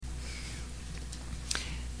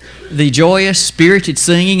the joyous, spirited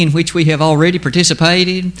singing in which we have already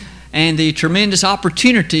participated, and the tremendous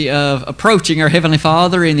opportunity of approaching our Heavenly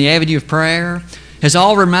Father in the avenue of prayer has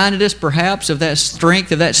all reminded us perhaps of that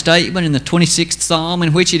strength of that statement in the 26th Psalm,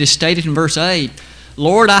 in which it is stated in verse 8,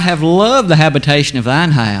 "Lord, I have loved the habitation of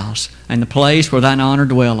thine house, and the place where thine honor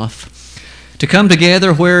dwelleth." To come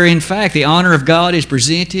together where, in fact, the honor of God is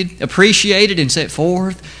presented, appreciated, and set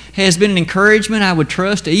forth has been an encouragement, I would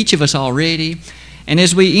trust, to each of us already. And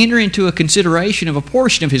as we enter into a consideration of a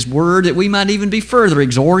portion of His Word, that we might even be further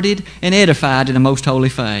exhorted and edified in the most holy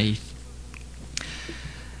faith.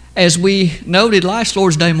 As we noted last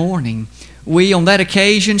Lord's Day morning, we on that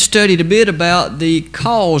occasion studied a bit about the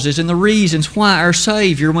causes and the reasons why our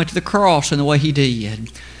Savior went to the cross in the way He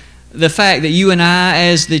did. The fact that you and I,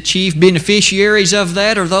 as the chief beneficiaries of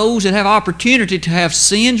that, are those that have opportunity to have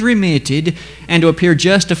sins remitted and to appear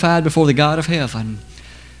justified before the God of heaven.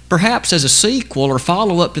 Perhaps as a sequel or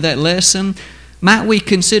follow-up to that lesson, might we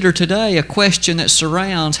consider today a question that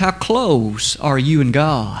surrounds how close are you and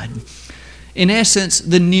God? In essence,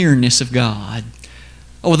 the nearness of God.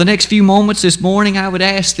 Over the next few moments this morning, I would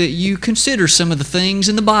ask that you consider some of the things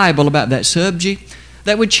in the Bible about that subject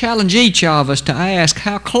that would challenge each of us to ask,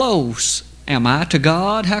 how close am I to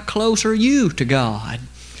God? How close are you to God?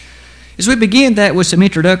 As we begin that with some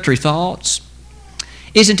introductory thoughts,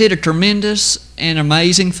 isn't it a tremendous and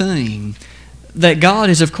amazing thing that God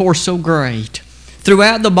is, of course, so great?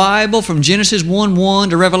 Throughout the Bible, from Genesis 1:1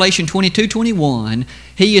 to Revelation 22:21,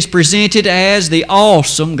 He is presented as the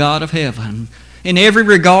awesome God of heaven. In every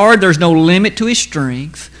regard, there's no limit to His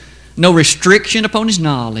strength, no restriction upon His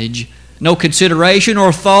knowledge, no consideration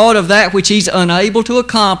or thought of that which He's unable to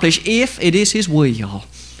accomplish if it is His will.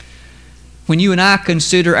 When you and I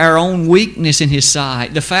consider our own weakness in His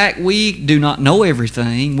sight, the fact we do not know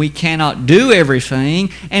everything, we cannot do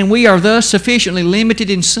everything, and we are thus sufficiently limited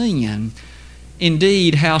in sin,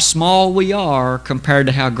 indeed, how small we are compared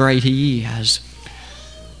to how great He is.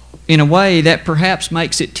 In a way, that perhaps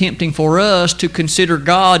makes it tempting for us to consider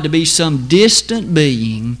God to be some distant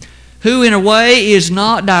being who, in a way, is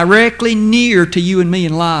not directly near to you and me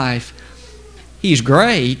in life. He's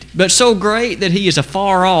great, but so great that He is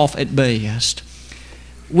afar off at best.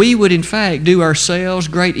 We would, in fact, do ourselves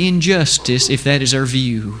great injustice if that is our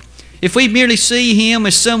view. If we merely see Him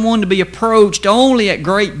as someone to be approached only at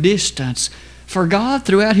great distance, for God,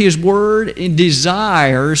 throughout His Word,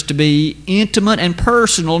 desires to be intimate and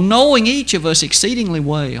personal, knowing each of us exceedingly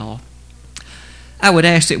well. I would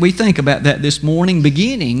ask that we think about that this morning,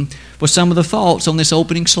 beginning with some of the thoughts on this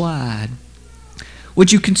opening slide.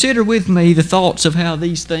 Would you consider with me the thoughts of how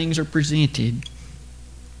these things are presented?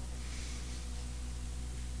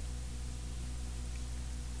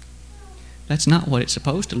 That's not what it's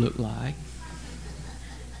supposed to look like.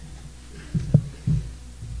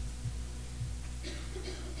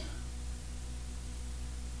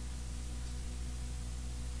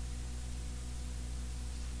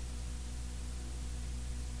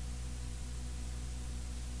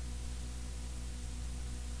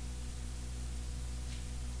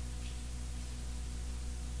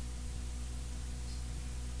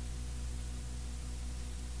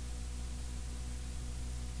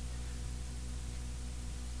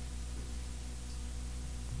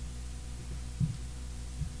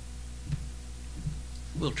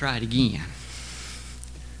 We'll try it again.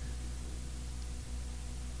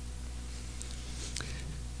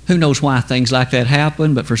 Who knows why things like that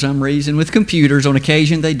happen, but for some reason with computers on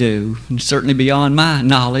occasion they do. And certainly beyond my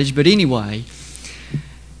knowledge, but anyway.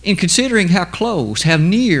 In considering how close, how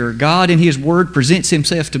near God in His Word presents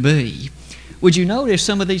Himself to be, would you notice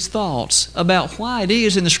some of these thoughts about why it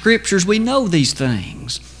is in the Scriptures we know these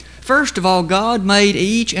things? First of all, God made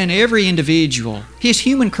each and every individual, His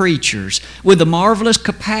human creatures, with the marvelous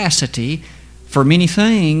capacity for many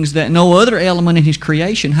things that no other element in His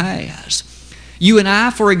creation has. You and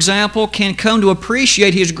I, for example, can come to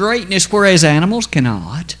appreciate His greatness, whereas animals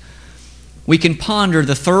cannot. We can ponder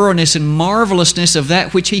the thoroughness and marvelousness of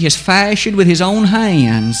that which He has fashioned with His own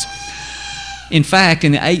hands. In fact,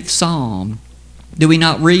 in the 8th Psalm, do we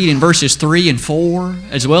not read in verses 3 and 4,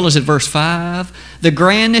 as well as in verse 5, the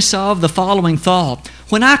grandness of the following thought?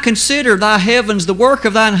 When I consider thy heavens, the work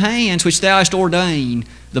of thine hands, which thou hast ordained,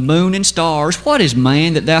 the moon and stars, what is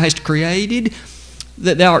man that thou hast created,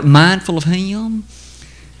 that thou art mindful of him?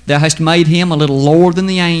 Thou hast made him a little lower than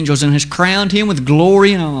the angels, and hast crowned him with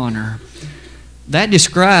glory and honor. That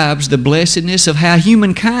describes the blessedness of how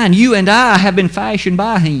humankind, you and I, have been fashioned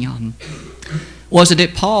by Him. Wasn't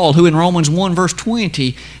it Paul who in Romans 1 verse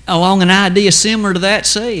 20, along an idea similar to that,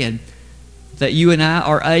 said that you and I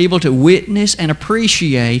are able to witness and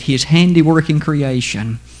appreciate His handiwork in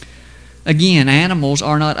creation? Again, animals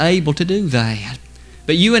are not able to do that.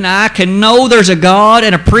 But you and I can know there's a God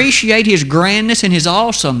and appreciate His grandness and His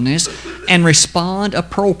awesomeness and respond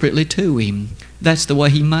appropriately to Him. That's the way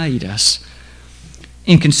He made us.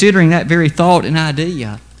 In considering that very thought and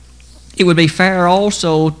idea, it would be fair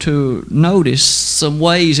also to notice some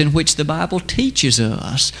ways in which the Bible teaches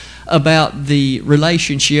us about the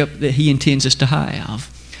relationship that He intends us to have.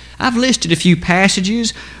 I've listed a few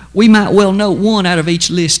passages. We might well note one out of each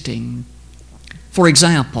listing. For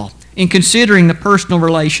example, in considering the personal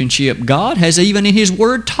relationship, God has even in His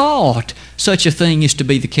Word taught such a thing is to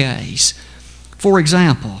be the case. For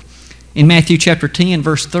example, in Matthew chapter 10,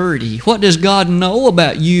 verse 30, what does God know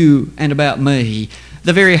about you and about me?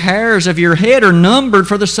 The very hairs of your head are numbered,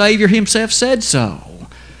 for the Savior Himself said so.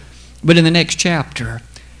 But in the next chapter,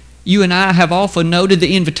 you and I have often noted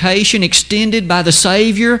the invitation extended by the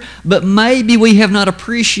Savior, but maybe we have not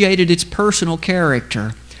appreciated its personal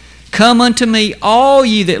character. Come unto me, all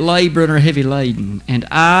ye that labor and are heavy laden, and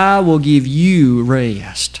I will give you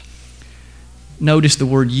rest. Notice the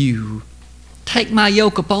word you. Take my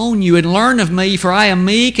yoke upon you and learn of me, for I am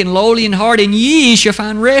meek and lowly in heart, and ye shall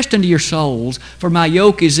find rest unto your souls, for my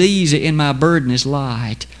yoke is easy and my burden is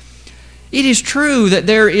light. It is true that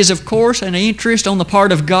there is, of course, an interest on the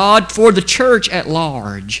part of God for the church at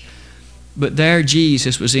large, but there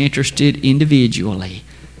Jesus was interested individually,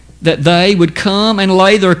 that they would come and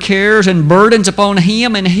lay their cares and burdens upon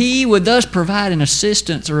Him, and He would thus provide an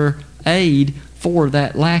assistance or aid for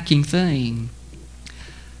that lacking thing.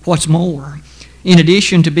 What's more, in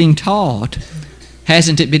addition to being taught,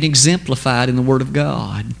 hasn't it been exemplified in the Word of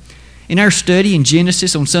God? In our study in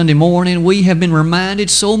Genesis on Sunday morning, we have been reminded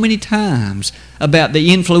so many times about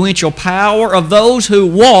the influential power of those who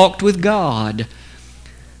walked with God.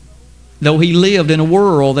 Though he lived in a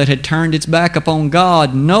world that had turned its back upon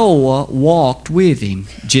God, Noah walked with Him.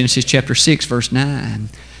 Genesis chapter 6, verse 9.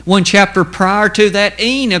 One chapter prior to that,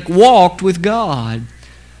 Enoch walked with God.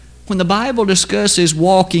 When the Bible discusses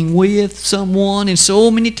walking with someone, and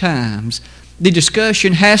so many times, the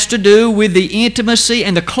discussion has to do with the intimacy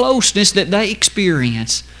and the closeness that they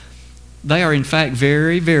experience. They are in fact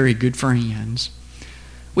very, very good friends.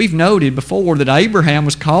 We've noted before that Abraham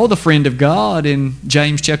was called the friend of God in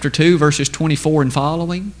James chapter 2, verses 24 and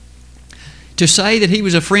following. To say that he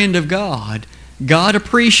was a friend of God, God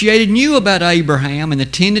appreciated and knew about Abraham and the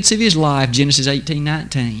tendency of his life, Genesis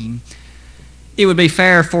 18:19. It would be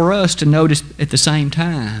fair for us to notice at the same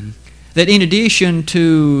time that in addition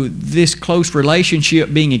to this close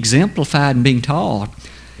relationship being exemplified and being taught,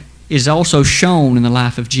 it is also shown in the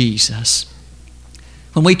life of Jesus.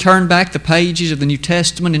 When we turn back the pages of the New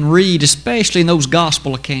Testament and read, especially in those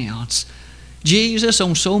gospel accounts, Jesus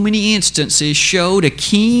on so many instances showed a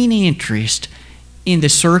keen interest in the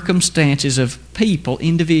circumstances of people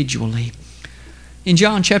individually. In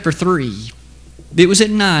John chapter 3, it was at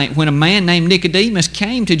night when a man named Nicodemus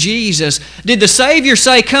came to Jesus. Did the Savior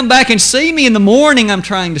say, "Come back and see me in the morning, I'm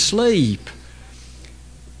trying to sleep"?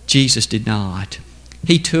 Jesus did not.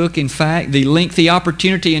 He took, in fact, the lengthy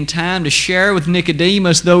opportunity and time to share with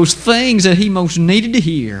Nicodemus those things that he most needed to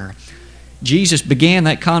hear. Jesus began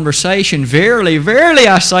that conversation, "Verily, verily,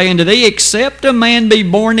 I say unto thee, except a man be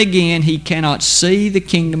born again, he cannot see the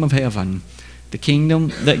kingdom of heaven," the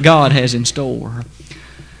kingdom that God has in store.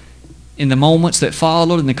 In the moments that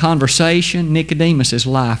followed in the conversation, Nicodemus'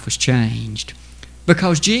 life was changed,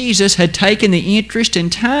 because Jesus had taken the interest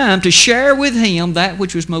and time to share with him that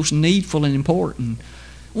which was most needful and important.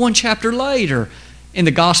 One chapter later, in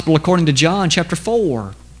the Gospel according to John chapter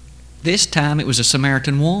 4, this time it was a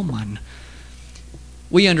Samaritan woman.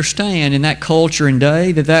 We understand in that culture and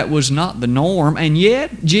day that that was not the norm, and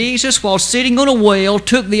yet Jesus, while sitting on a well,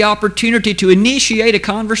 took the opportunity to initiate a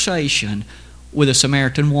conversation with a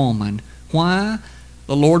Samaritan woman. Why?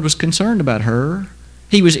 The Lord was concerned about her.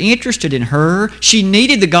 He was interested in her. She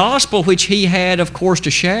needed the gospel, which He had, of course,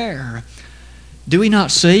 to share. Do we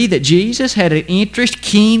not see that Jesus had an interest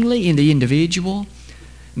keenly in the individual?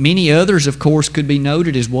 Many others, of course, could be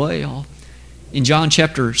noted as well. In John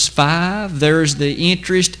chapter 5, there's the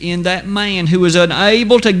interest in that man who was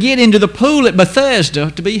unable to get into the pool at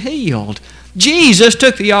Bethesda to be healed. Jesus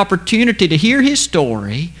took the opportunity to hear his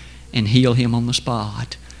story and heal him on the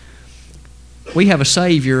spot. We have a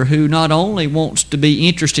Savior who not only wants to be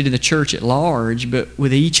interested in the church at large, but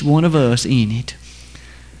with each one of us in it.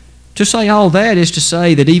 To say all that is to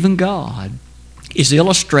say that even God is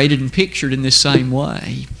illustrated and pictured in this same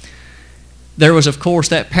way. There was, of course,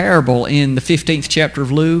 that parable in the 15th chapter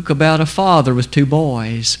of Luke about a father with two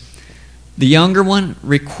boys. The younger one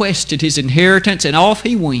requested his inheritance, and off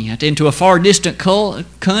he went into a far distant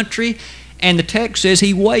country, And the text says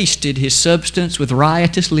he wasted his substance with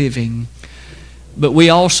riotous living. But we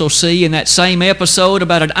also see in that same episode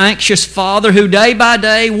about an anxious father who day by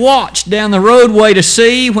day watched down the roadway to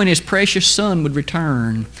see when his precious son would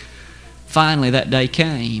return. Finally, that day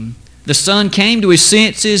came. The son came to his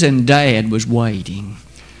senses and Dad was waiting.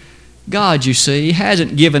 God, you see,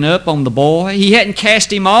 hasn't given up on the boy. He hadn't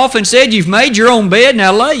cast him off and said, "You've made your own bed,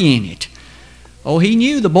 now lay in it." Oh, he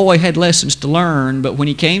knew the boy had lessons to learn, but when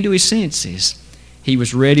he came to his senses, he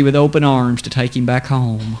was ready with open arms to take him back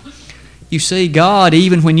home. You see, God,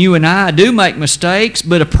 even when you and I do make mistakes,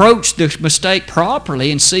 but approach the mistake properly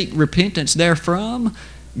and seek repentance therefrom,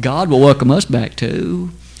 God will welcome us back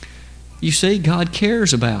too. You see, God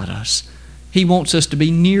cares about us. He wants us to be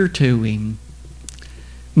near to Him.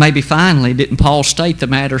 Maybe finally, didn't Paul state the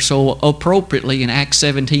matter so appropriately in Acts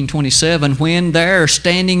 17:27 when there,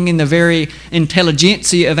 standing in the very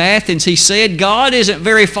intelligentsia of Athens, he said, God isn't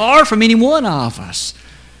very far from any one of us.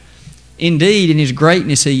 Indeed, in His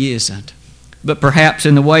greatness He isn't. But perhaps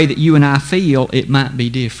in the way that you and I feel, it might be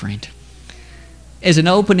different. As an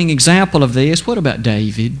opening example of this, what about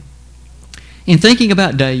David? In thinking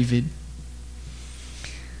about David,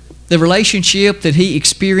 the relationship that he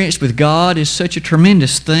experienced with God is such a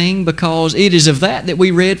tremendous thing because it is of that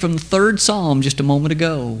we read from the 3rd Psalm just a moment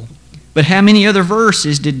ago. But how many other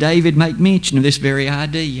verses did David make mention of this very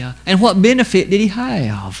idea? And what benefit did he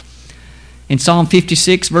have? In Psalm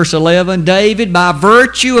 56, verse 11, David, by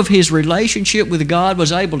virtue of his relationship with God,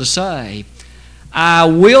 was able to say, I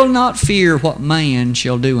will not fear what man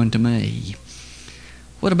shall do unto me.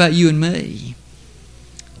 What about you and me?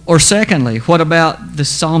 Or secondly, what about the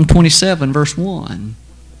Psalm 27, verse 1?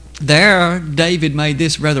 There, David made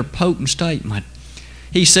this rather potent statement.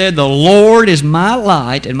 He said, the Lord is my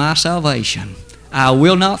light and my salvation. I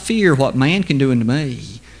will not fear what man can do unto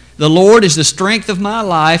me. The Lord is the strength of my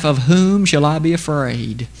life. Of whom shall I be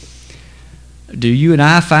afraid? Do you and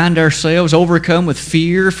I find ourselves overcome with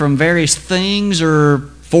fear from various things or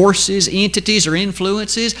forces, entities, or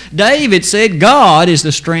influences? David said, God is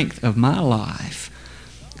the strength of my life.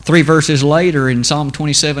 3 verses later in Psalm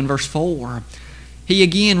 27, verse 4, he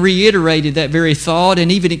again reiterated that very thought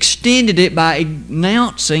and even extended it by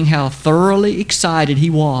announcing how thoroughly excited he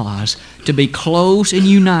was to be close and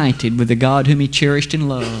united with the God whom he cherished and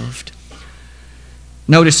loved.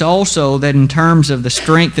 Notice also that in terms of the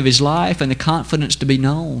strength of his life and the confidence to be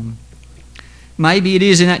known, maybe it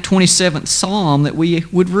is in that 27th Psalm that we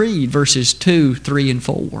would read verses 2, 3, and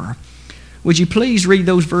 4. Would you please read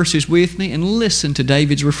those verses with me and listen to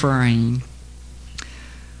David's refrain?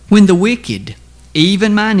 When the wicked,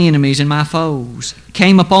 even mine enemies and my foes,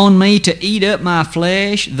 came upon me to eat up my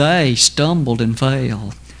flesh, they stumbled and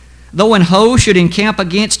fell. Though an host should encamp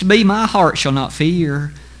against me, my heart shall not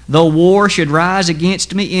fear. Though war should rise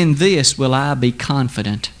against me, in this will I be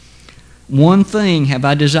confident. One thing have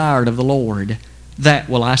I desired of the Lord, that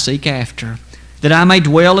will I seek after, that I may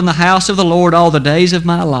dwell in the house of the Lord all the days of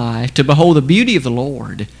my life, to behold the beauty of the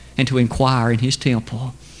Lord, and to inquire in His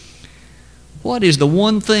temple. What is the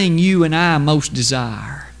one thing you and I most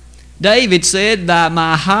desire? David said that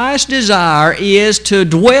my highest desire is to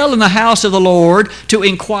dwell in the house of the Lord, to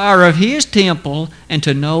inquire of His temple, and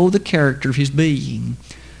to know the character of His being.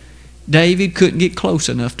 David couldn't get close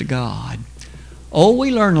enough to God. Oh, we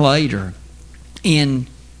learn later in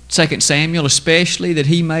 2 Samuel especially that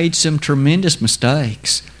he made some tremendous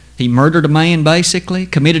mistakes. He murdered a man basically,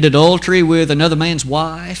 committed adultery with another man's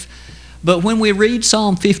wife. But when we read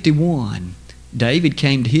Psalm 51, David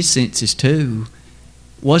came to his senses too.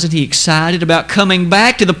 Wasn't he excited about coming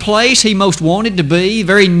back to the place he most wanted to be,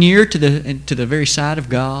 very near to the very side of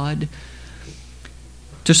God?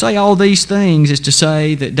 To say all these things is to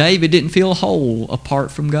say that David didn't feel whole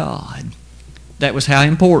apart from God. That was how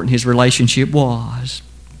important his relationship was.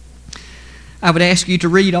 I would ask you to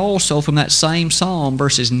read also from that same psalm,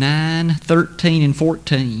 verses 9, 13, and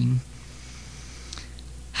 14.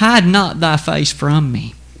 Hide not thy face from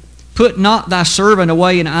me. Put not thy servant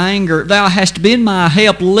away in anger. Thou hast been my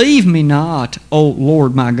help. Leave me not, O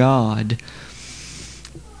Lord my God.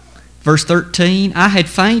 Verse 13, I had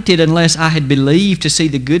fainted unless I had believed to see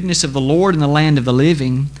the goodness of the Lord in the land of the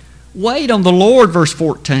living. Wait on the Lord, verse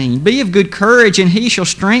 14. Be of good courage, and He shall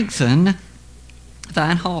strengthen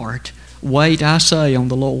thine heart. Wait, I say, on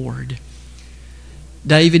the Lord.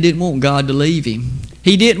 David didn't want God to leave him.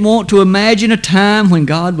 He didn't want to imagine a time when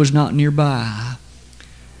God was not nearby.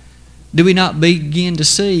 Do we not begin to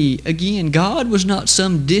see, again, God was not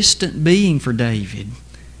some distant being for David.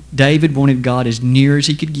 David wanted God as near as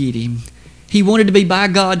he could get Him. He wanted to be by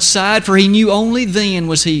God's side, for he knew only then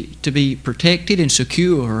was he to be protected and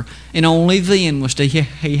secure, and only then was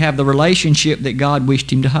he have the relationship that God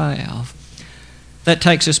wished him to have. That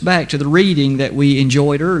takes us back to the reading that we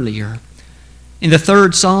enjoyed earlier. In the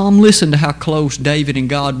 3rd Psalm, listen to how close David and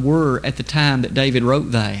God were at the time that David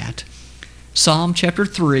wrote that. Psalm chapter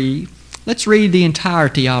 3, let's read the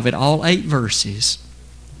entirety of it, all 8 verses.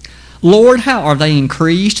 Lord, how are they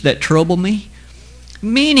increased that trouble me?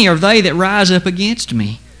 Many are they that rise up against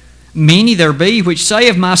me. Many there be which say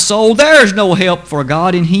of my soul, there is no help for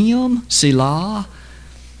God in him. Selah.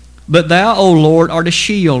 But thou, O Lord, art a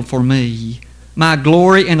shield for me, my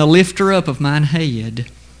glory and the lifter up of mine head.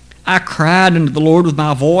 I cried unto the Lord with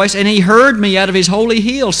my voice, and he heard me out of his holy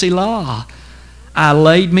hill. Selah. I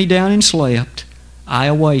laid me down and slept. I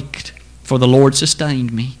awaked, for the Lord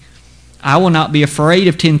sustained me. I will not be afraid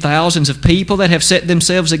of 10,000s of people that have set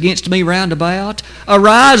themselves against me round about.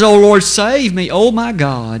 Arise, O Lord, save me, O my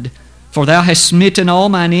God. For thou hast smitten all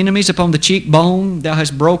mine enemies upon the cheekbone. Thou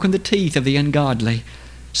hast broken the teeth of the ungodly.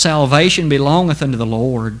 Salvation belongeth unto the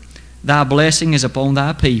Lord. Thy blessing is upon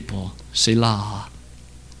thy people. Selah.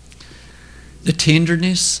 The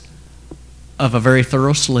tenderness of a very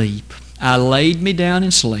thorough sleep. I laid me down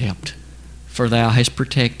and slept, for thou hast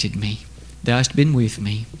protected me. Thou hast been with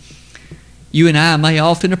me. You and I may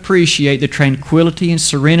often appreciate the tranquility and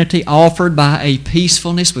serenity offered by a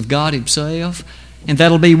peacefulness with God Himself, and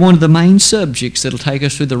that'll be one of the main subjects that'll take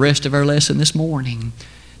us through the rest of our lesson this morning.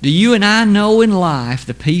 Do you and I know in life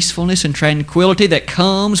the peacefulness and tranquility that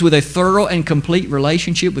comes with a thorough and complete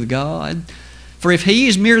relationship with God? For if He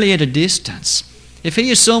is merely at a distance, if He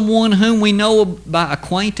is someone whom we know by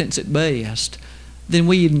acquaintance at best, then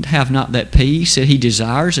we have not that peace that He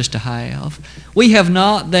desires us to have. We have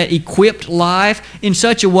not that equipped life in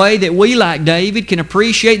such a way that we, like David, can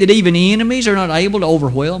appreciate that even enemies are not able to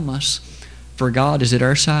overwhelm us, for God is at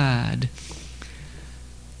our side.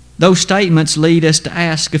 Those statements lead us to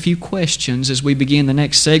ask a few questions as we begin the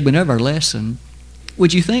next segment of our lesson.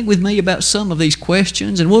 Would you think with me about some of these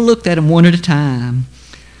questions? And we'll look at them one at a time.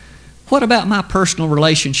 What about my personal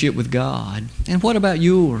relationship with God? And what about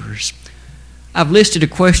yours? I've listed a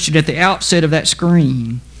question at the outset of that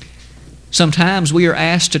screen. Sometimes we are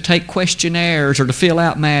asked to take questionnaires or to fill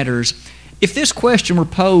out matters. If this question were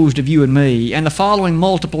posed of you and me, and the following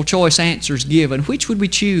multiple choice answers given, which would we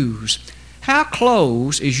choose? How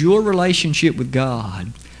close is your relationship with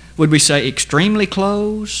God? Would we say extremely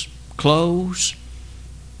close, close,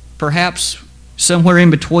 perhaps somewhere in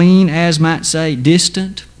between, as might say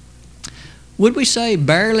distant? Would we say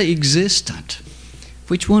barely existent?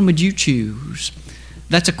 Which one would you choose?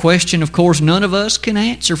 That's a question, of course, none of us can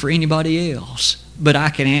answer for anybody else, but I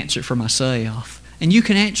can answer it for myself, and you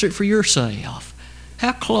can answer it for yourself.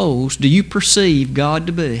 How close do you perceive God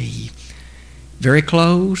to be? Very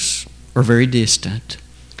close or very distant?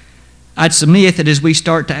 I'd submit that as we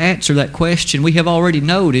start to answer that question, we have already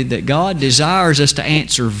noted that God desires us to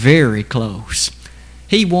answer very close.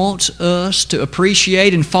 He wants us to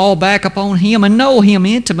appreciate and fall back upon Him and know Him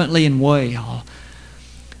intimately and well.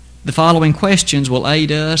 The following questions will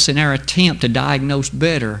aid us in our attempt to diagnose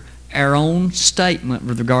better our own statement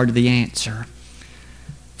with regard to the answer.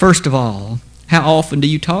 First of all, how often do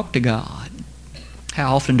you talk to God?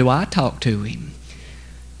 How often do I talk to Him?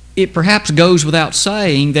 It perhaps goes without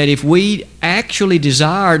saying that if we actually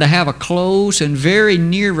desire to have a close and very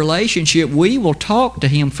near relationship, we will talk to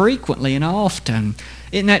Him frequently and often.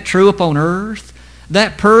 Isn't that true upon earth?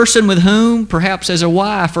 That person with whom, perhaps as a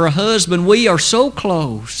wife or a husband, we are so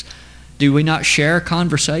close, do we not share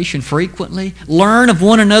conversation frequently? Learn of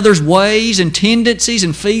one another's ways and tendencies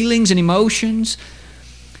and feelings and emotions?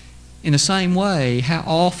 In the same way, how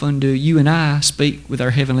often do you and I speak with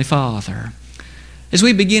our Heavenly Father? As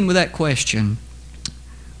we begin with that question,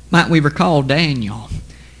 might we recall Daniel?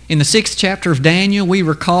 In the 6th chapter of Daniel, we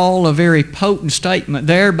recall a very potent statement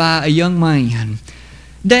there by a young man.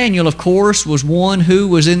 Daniel, of course, was one who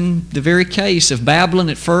was in the very case of Babylon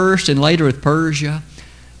at first and later with Persia.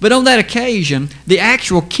 But on that occasion, the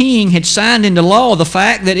actual king had signed into law the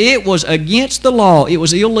fact that it was against the law, it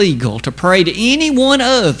was illegal to pray to anyone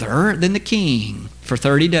other than the king for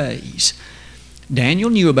 30 days.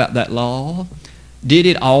 Daniel knew about that law. Did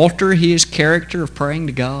it alter his character of praying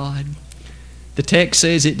to God? The text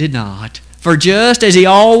says it did not. For just as he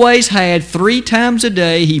always had 3 times a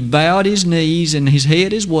day, he bowed his knees and his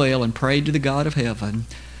head as well and prayed to the God of heaven.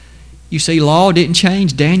 You see, law didn't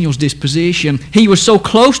change Daniel's disposition. He was so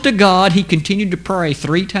close to God, he continued to pray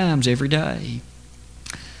 3 times every day.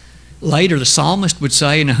 Later, the psalmist would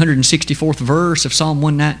say in the 164th verse of Psalm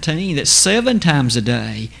 119 that 7 times a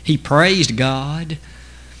day he praised God.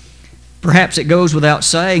 Perhaps it goes without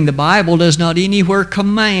saying the Bible does not anywhere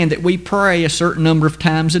command that we pray a certain number of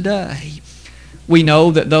times a day. We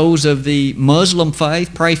know that those of the Muslim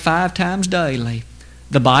faith pray 5 times daily.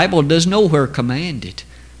 The Bible does nowhere command it.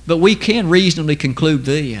 But we can reasonably conclude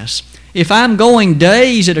this. If I'm going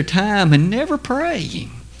days at a time and never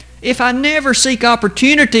praying, if I never seek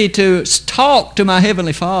opportunity to talk to my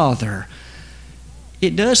Heavenly Father,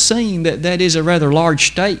 it does seem that that is a rather large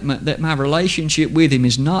statement that my relationship with Him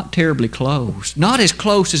is not terribly close, not as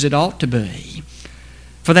close as it ought to be.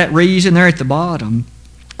 For that reason, there at the bottom,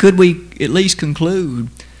 could we at least conclude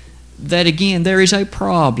that again there is a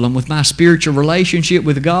problem with my spiritual relationship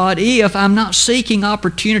with God if I'm not seeking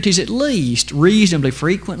opportunities at least reasonably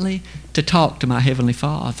frequently to talk to my Heavenly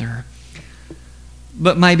Father?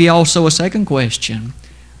 But maybe also a second question.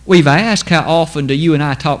 We've asked, how often do you and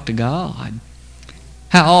I talk to God?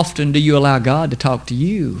 How often do you allow God to talk to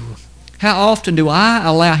you? How often do I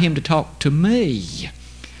allow Him to talk to me?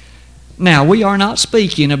 Now, we are not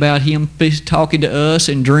speaking about Him talking to us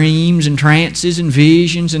in dreams and trances and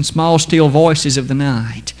visions and small still voices of the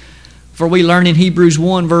night. For we learn in Hebrews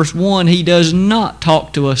 1 verse 1, He does not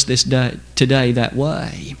talk to us today that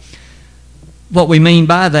way. What we mean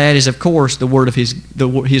by that is, of course, the Word of His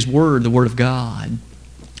Word, the Word of God.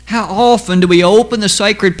 How often do we open the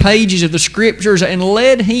sacred pages of the Scriptures and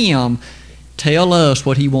let Him tell us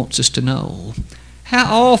what He wants us to know?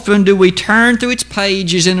 How often do we turn through its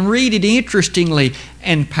pages and read it interestingly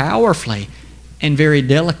and powerfully and very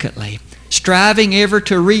delicately, striving ever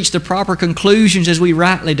to reach the proper conclusions as we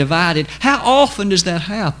rightly divide it? How often does that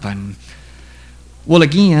happen? Well,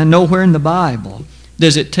 again, nowhere in the Bible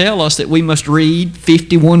does it tell us that we must read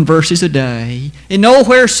 51 verses a day. It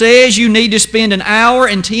nowhere says you need to spend an hour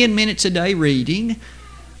and 10 minutes a day reading.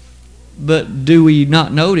 But do we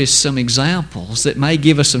not notice some examples that may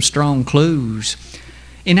give us some strong clues?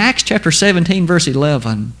 In Acts chapter 17, verse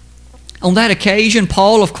 11, on that occasion,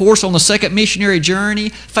 Paul, of course, on the second missionary journey,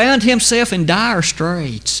 found himself in dire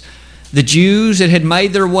straits. The Jews that had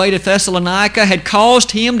made their way to Thessalonica had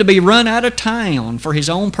caused him to be run out of town for his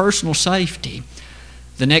own personal safety.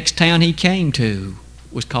 The next town he came to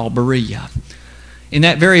was called Berea. In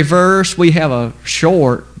that very verse, we have a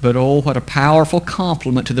short, but oh, what a powerful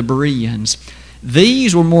compliment to the Bereans.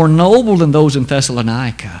 These were more noble than those in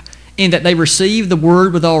Thessalonica, in that they received the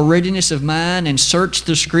word with all readiness of mind and searched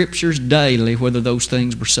the Scriptures daily whether those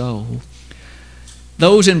things were so.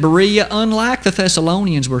 Those in Berea, unlike the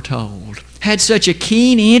Thessalonians, we're told, had such a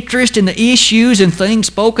keen interest in the issues and things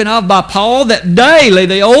spoken of by Paul that daily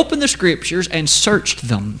they opened the Scriptures and searched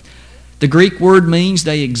them. The Greek word means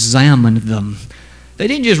they examined them. They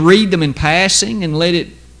didn't just read them in passing and let it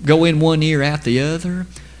go in one ear out the other.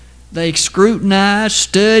 They scrutinized,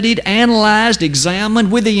 studied, analyzed,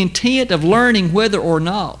 examined with the intent of learning whether or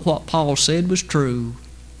not what Paul said was true.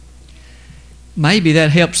 Maybe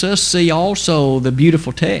that helps us see also the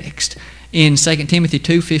beautiful text in 2 Timothy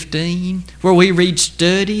 2:15, where we read,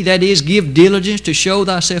 "Study, that is, give diligence to show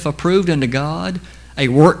thyself approved unto God, a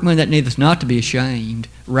workman that needeth not to be ashamed,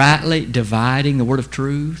 rightly dividing the word of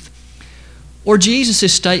truth." Or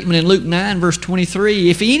Jesus' statement in Luke 9, verse 23,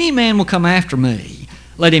 "If any man will come after me,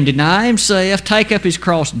 let him deny himself, take up his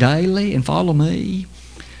cross daily, and follow me."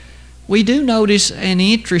 We do notice an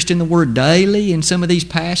interest in the word daily in some of these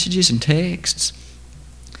passages and texts.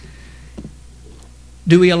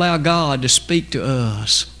 Do we allow God to speak to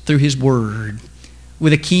us through His Word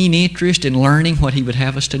with a keen interest in learning what He would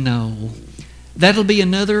have us to know? That'll be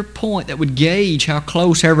another point that would gauge how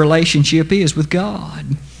close our relationship is with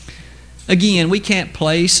God. Again, we can't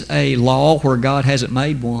place a law where God hasn't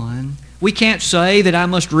made one. We can't say that I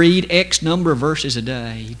must read X number of verses a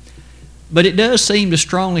day. But it does seem to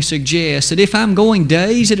strongly suggest that if I'm going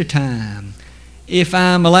days at a time, if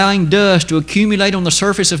I'm allowing dust to accumulate on the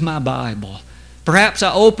surface of my Bible, perhaps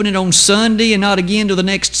I open it on Sunday and not again till the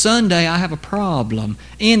next Sunday, I have a problem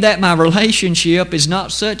in that my relationship is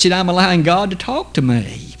not such that I'm allowing God to talk to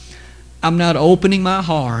me. I'm not opening my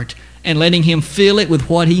heart and letting Him fill it with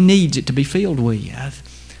what He needs it to be filled with.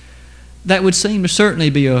 That would seem to certainly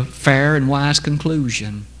be a fair and wise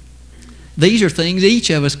conclusion. These are things each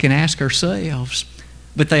of us can ask ourselves,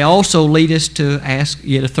 but they also lead us to ask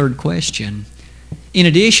yet a third question. In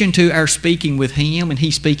addition to our speaking with Him and He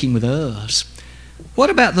speaking with us, what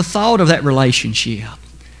about the thought of that relationship?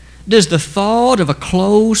 Does the thought of a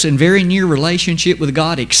close and very near relationship with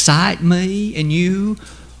God excite me and you,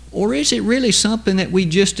 or is it really something that we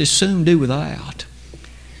just as soon do without?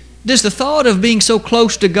 Does the thought of being so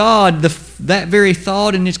close to God, that very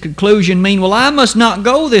thought in its conclusion mean, well, I must not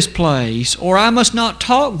go this place, or I must not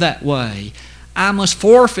talk that way. I must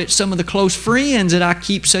forfeit some of the close friends that I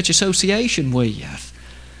keep such association with.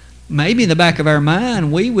 Maybe in the back of our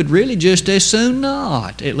mind, we would really just as soon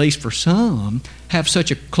not, at least for some, have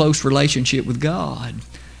such a close relationship with God.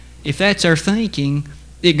 If that's our thinking,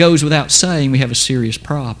 it goes without saying we have a serious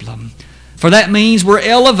problem. For that means we're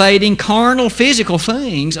elevating carnal, physical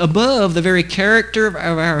things above the very character of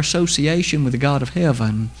our association with the God of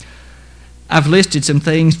heaven. I've listed some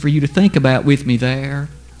things for you to think about with me there.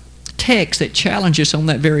 Texts that challenge us on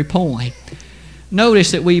that very point.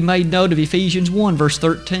 Notice that we made note of Ephesians 1, verse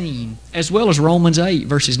 13, as well as Romans 8,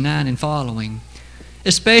 verses 9 and following.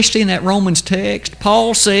 Especially in that Romans text,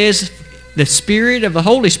 Paul says the Spirit of the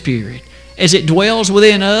Holy Spirit, as it dwells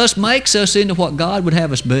within us, makes us into what God would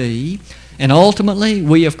have us be. And ultimately,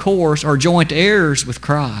 we, of course, are joint heirs with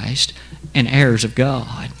Christ and heirs of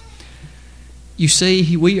God. You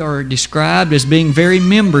see, we are described as being very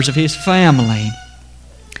members of His family.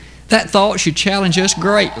 That thought should challenge us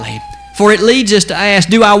greatly. For it leads us to ask,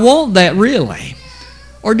 do I want that really?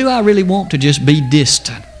 Or do I really want to just be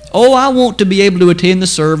distant? Oh, I want to be able to attend the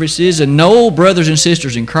services and know brothers and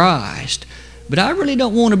sisters in Christ, but I really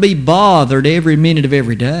don't want to be bothered every minute of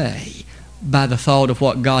every day by the thought of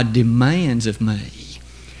what God demands of me.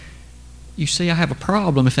 You see, I have a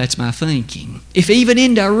problem if that's my thinking. If even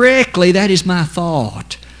indirectly that is my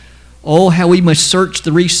thought. Oh, how we must search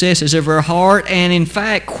the recesses of our heart and, in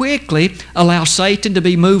fact, quickly allow Satan to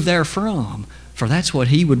be moved therefrom. For that's what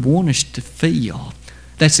he would want us to feel.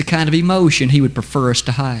 That's the kind of emotion he would prefer us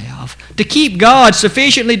to have. To keep God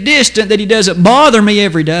sufficiently distant that He doesn't bother me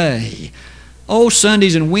every day. Oh,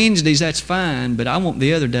 Sundays and Wednesdays, that's fine, but I want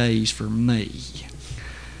the other days for me.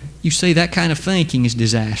 You see, that kind of thinking is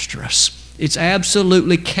disastrous. It's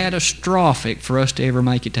absolutely catastrophic for us to ever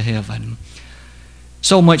make it to heaven.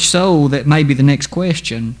 So much so that maybe the next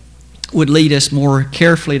question would lead us more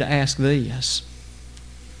carefully to ask this.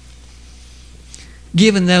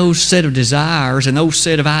 Given those set of desires and those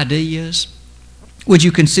set of ideas, would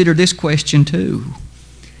you consider this question too?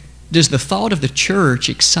 Does the thought of the church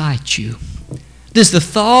excite you? Does the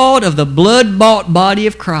thought of the blood-bought body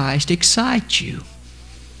of Christ excite you?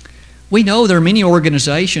 We know there are many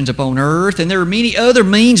organizations upon earth, and there are many other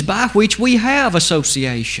means by which we have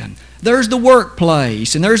association. There's the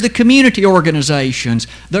workplace, and there's the community organizations.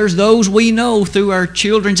 There's those we know through our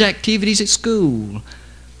children's activities at school.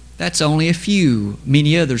 That's only a few.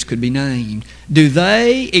 Many others could be named. Do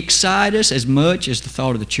they excite us as much as the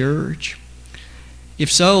thought of the church?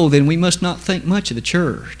 If so, then we must not think much of the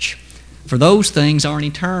church. For those things aren't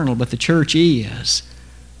eternal, but the church is.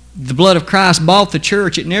 The blood of Christ bought the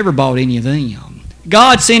church. It never bought any of them.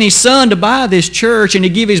 God sent His Son to buy this church and to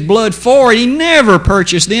give His blood for it. He never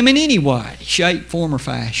purchased them in any way, shape, form, or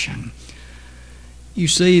fashion. You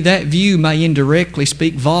see, that view may indirectly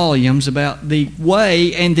speak volumes about the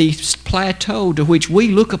way and the plateau to which we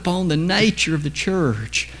look upon the nature of the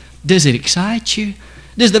church. Does it excite you?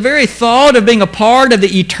 Does the very thought of being a part of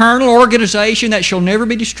the eternal organization that shall never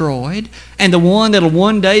be destroyed and the one that will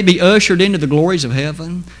one day be ushered into the glories of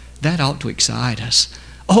heaven, that ought to excite us.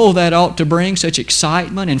 Oh, that ought to bring such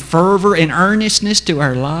excitement and fervor and earnestness to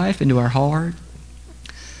our life and to our heart.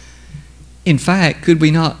 In fact, could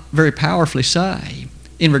we not very powerfully say,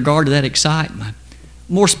 in regard to that excitement,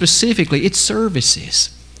 more specifically, its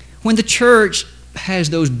services. When the church has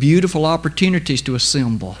those beautiful opportunities to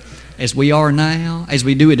assemble, as we are now, as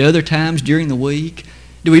we do at other times during the week,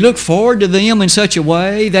 do we look forward to them in such a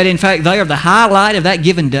way that in fact they are the highlight of that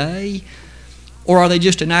given day? Or are they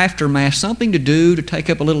just an aftermath, something to do to take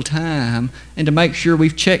up a little time and to make sure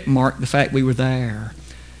we've checkmarked the fact we were there?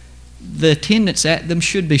 The attendance at them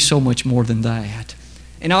should be so much more than that.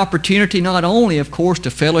 An opportunity not only, of course,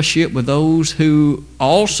 to fellowship with those who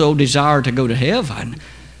also desire to go to heaven,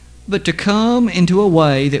 but to come into a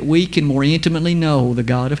way that we can more intimately know the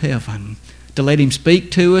God of heaven, to let Him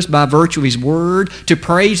speak to us by virtue of His Word, to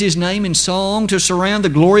praise His name in song, to surround the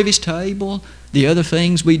glory of His table, the other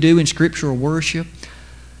things we do in scriptural worship.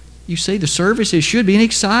 You see, the services should be an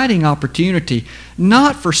exciting opportunity,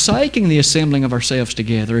 not forsaking the assembling of ourselves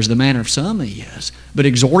together as the manner of some is, but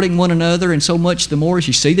exhorting one another, and so much the more as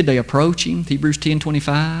you see the day approaching, Hebrews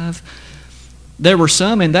 10:25. There were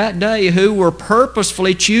some in that day who were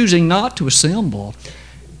purposefully choosing not to assemble,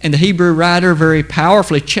 and the Hebrew writer very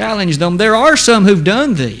powerfully challenged them. There are some who've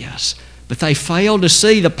done this, but they failed to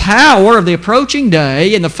see the power of the approaching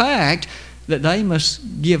day and the fact that they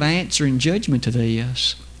must give answer and judgment to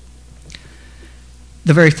this.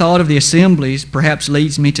 The very thought of the assemblies perhaps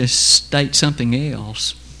leads me to state something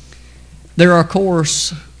else. There are, of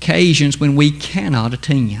course, occasions when we cannot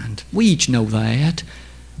attend. We each know that.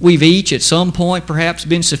 We've each at some point perhaps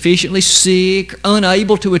been sufficiently sick,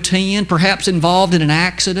 unable to attend, perhaps involved in an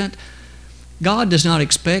accident. God does not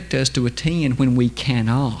expect us to attend when we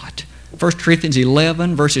cannot. 1 Corinthians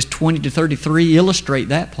 11 verses 20 to 33 illustrate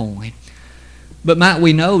that point. But might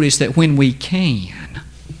we notice that when we can,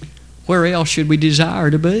 where else should we desire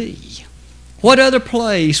to be? What other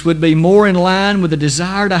place would be more in line with the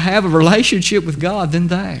desire to have a relationship with God than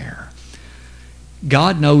there?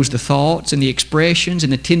 God knows the thoughts and the expressions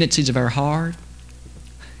and the tendencies of our heart.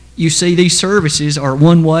 You see, these services are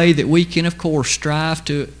one way that we can, of course, strive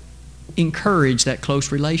to encourage that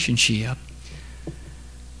close relationship.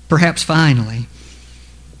 Perhaps finally,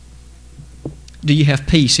 do you have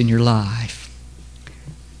peace in your life?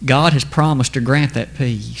 God has promised to grant that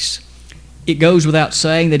peace. It goes without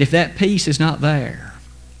saying that if that peace is not there,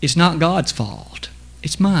 it's not God's fault.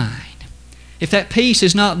 It's mine. If that peace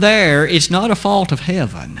is not there, it's not a fault of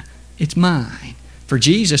heaven. It's mine. For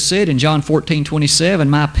Jesus said in John 14:27,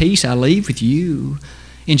 "My peace I leave with you."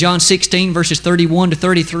 In John 16 verses 31 to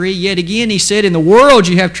 33, yet again He said, "In the world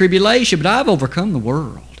you have tribulation, but I've overcome the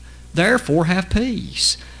world. Therefore have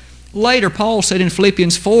peace." Later Paul said in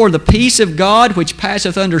Philippians 4, "The peace of God which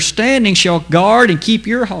passeth understanding shall guard and keep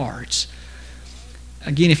your hearts."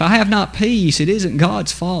 Again, if I have not peace, it isn't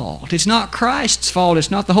God's fault. It's not Christ's fault. It's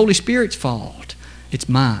not the Holy Spirit's fault. It's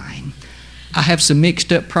mine. I have some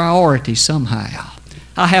mixed up priorities somehow.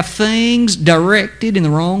 I have things directed in the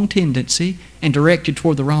wrong tendency and directed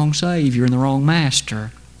toward the wrong Savior and the wrong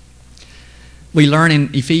Master. We learn in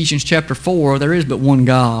Ephesians chapter 4, there is but one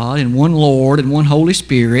God and one Lord and one Holy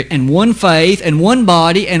Spirit and one faith and one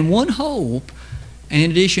body and one hope. And in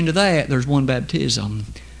addition to that, there's one baptism.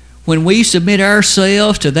 When we submit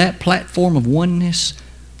ourselves to that platform of oneness,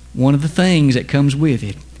 one of the things that comes with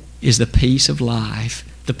it is the peace of life,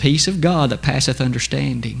 the peace of God that passeth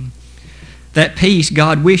understanding. That peace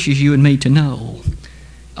God wishes you and me to know.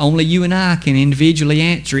 Only you and I can individually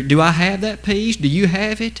answer it. Do I have that peace? Do you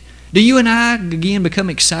have it? Do you and I again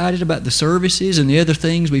become excited about the services and the other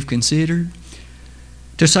things we've considered?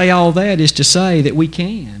 To say all that is to say that we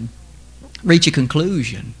can reach a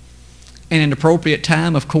conclusion. And an appropriate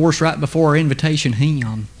time, of course, right before our invitation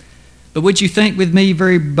hymn. But would you think with me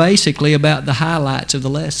very basically about the highlights of the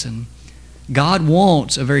lesson? God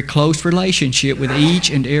wants a very close relationship with each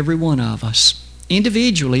and every one of us,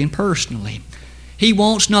 individually and personally. He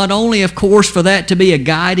wants not only, of course, for that to be a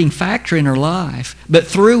guiding factor in our life, but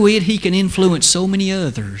through it He can influence so many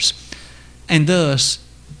others. And thus,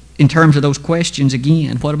 in terms of those questions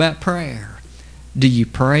again, what about prayer? Do you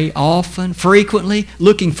pray often, frequently,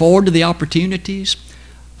 looking forward to the opportunities?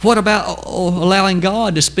 What about allowing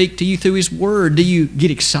God to speak to you through His Word? Do you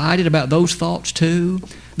get excited about those thoughts too?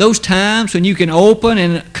 Those times when you can open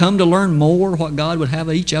and come to learn more what God would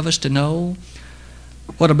have each of us to know?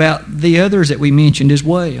 What about the others that we mentioned as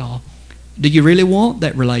well? Do you really want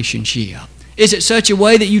that relationship? Is it such a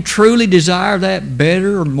way that you truly desire that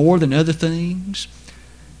better or more than other things?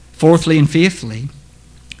 Fourthly and fifthly,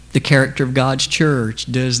 the character of God's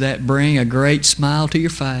church. Does that bring a great smile to your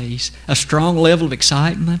face? A strong level of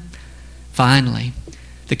excitement? Finally,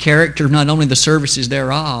 the character of not only the services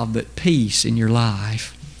thereof, but peace in your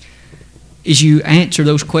life. As you answer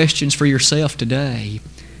those questions for yourself today,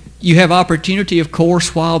 you have opportunity, of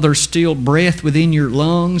course, while there's still breath within your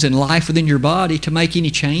lungs and life within your body, to make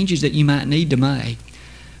any changes that you might need to make.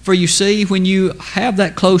 For you see, when you have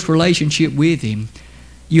that close relationship with Him,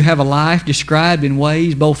 you have a life described in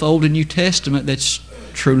ways, both Old and New Testament, that's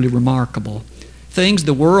truly remarkable. Things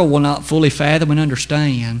the world will not fully fathom and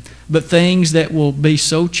understand, but things that will be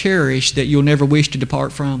so cherished that you'll never wish to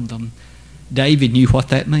depart from them. David knew what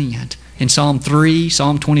that meant. In Psalm 3,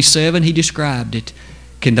 Psalm 27, he described it.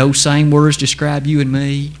 Can those same words describe you and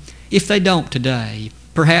me? If they don't today,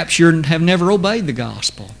 perhaps you have never obeyed the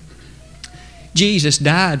gospel. Jesus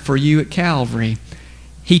died for you at Calvary.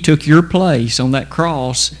 He took your place on that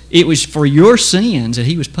cross. It was for your sins that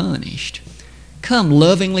He was punished. Come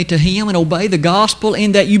lovingly to Him and obey the gospel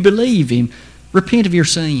in that you believe Him. Repent of your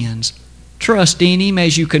sins. Trust in Him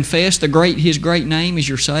as you confess His great name as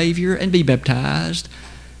your Savior and be baptized.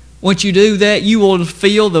 Once you do that, you will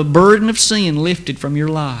feel the burden of sin lifted from your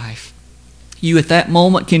life. You at that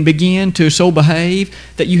moment can begin to so behave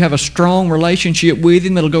that you have a strong relationship with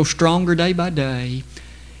Him that will go stronger day by day.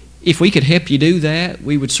 If we could help you do that,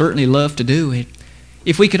 we would certainly love to do it.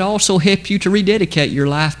 If we could also help you to rededicate your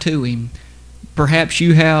life to Him, perhaps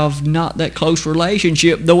you have not that close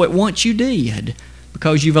relationship, though at once you did,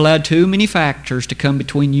 because you've allowed too many factors to come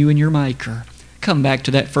between you and your Maker. Come back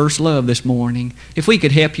to that first love this morning. If we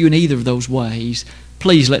could help you in either of those ways,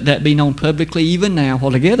 please let that be known publicly even now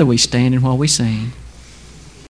while together we stand and while we sing.